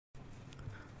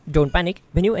Don't panic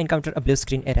when you encounter a blue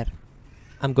screen error.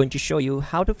 I'm going to show you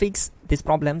how to fix this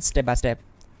problem step by step.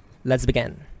 Let's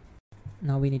begin.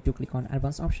 Now we need to click on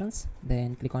advanced options,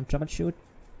 then click on troubleshoot.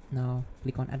 Now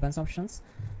click on advanced options,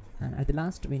 and at the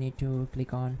last we need to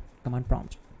click on command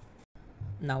prompt.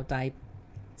 Now type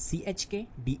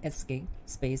chkdsk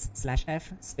space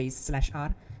 /f space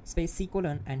 /r space c :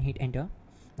 and hit enter.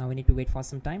 Now we need to wait for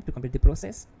some time to complete the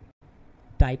process.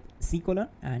 Type c :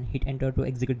 and hit enter to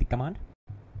execute the command.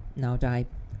 Now type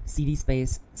cd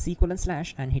space c :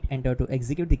 / and hit enter to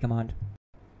execute the command.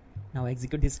 Now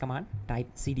execute this command. Type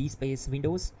cd space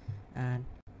Windows and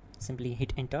simply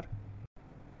hit enter.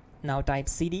 Now type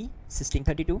cd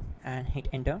system32 and hit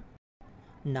enter.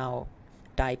 Now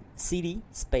type cd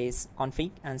space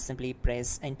config and simply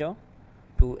press enter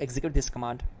to execute this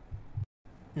command.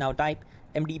 Now type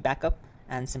md backup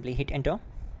and simply hit enter.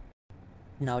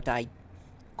 Now type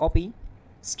copy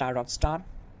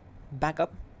 **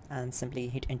 backup and simply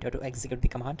hit enter to execute the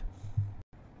command.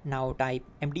 Now type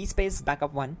md space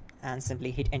backup1 and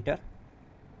simply hit enter.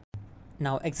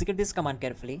 Now execute this command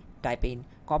carefully. Type in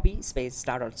copy space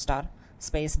 **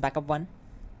 space backup1,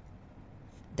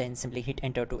 then simply hit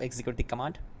enter to execute the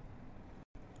command.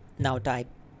 Now type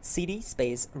cd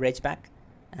space regback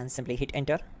and simply hit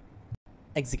enter.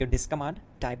 Execute this command.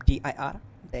 Type dir,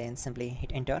 then simply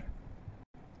hit enter.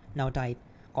 Now type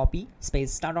copy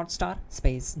space **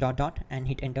 space ... and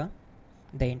hit enter.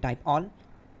 Then type all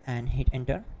and hit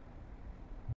enter.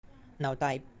 Now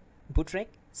type bootrec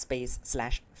space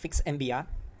 /fixmbr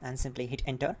and simply hit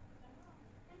enter.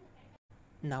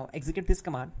 Now execute this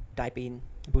command. Type in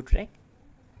bootrec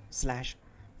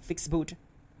 /fixboot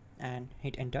and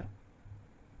hit enter.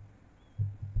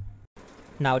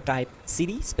 Now type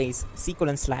cd space c :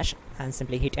 / and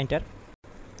simply hit enter.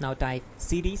 Now type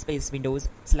cd space Windows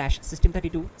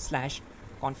 /system32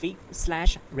 /config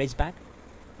 /regback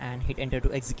and hit enter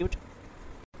to execute.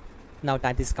 Now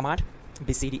type this command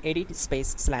bcd edit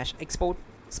space /export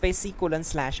space c : /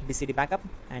 bcd backup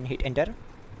and hit enter.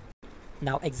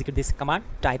 Now execute this command.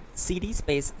 Type cd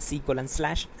space c :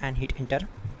 / and hit enter.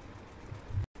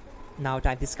 Now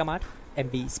type this command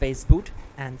md space boot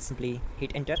and simply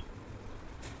hit enter.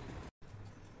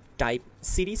 Type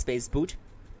cd space boot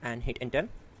and hit enter.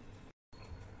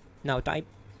 Now type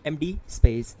md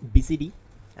space bcd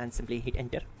and simply hit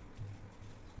enter.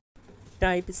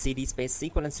 Type cd space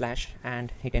c : /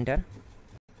 and hit enter.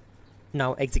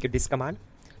 Now execute this command.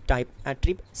 Type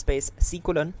attrib space c :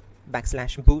 \boot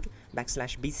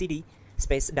 \bcd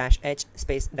space -h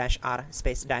space -r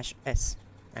space -s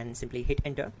and simply hit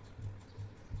enter.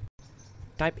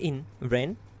 Type in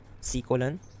ren c :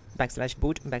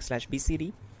 \boot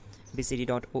 \bcd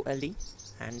bcd.old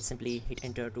and simply hit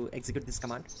enter to execute this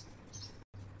command.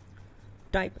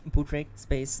 Type bootrec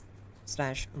space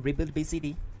 /rebuild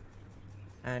bcd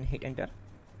and hit enter.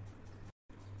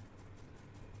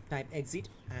 Type exit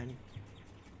and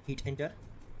hit enter.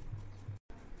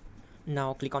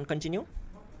 Now click on continue.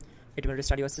 It will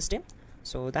restart your system.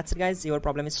 So that's it guys, your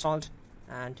problem is solved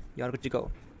and you're good to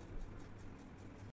go.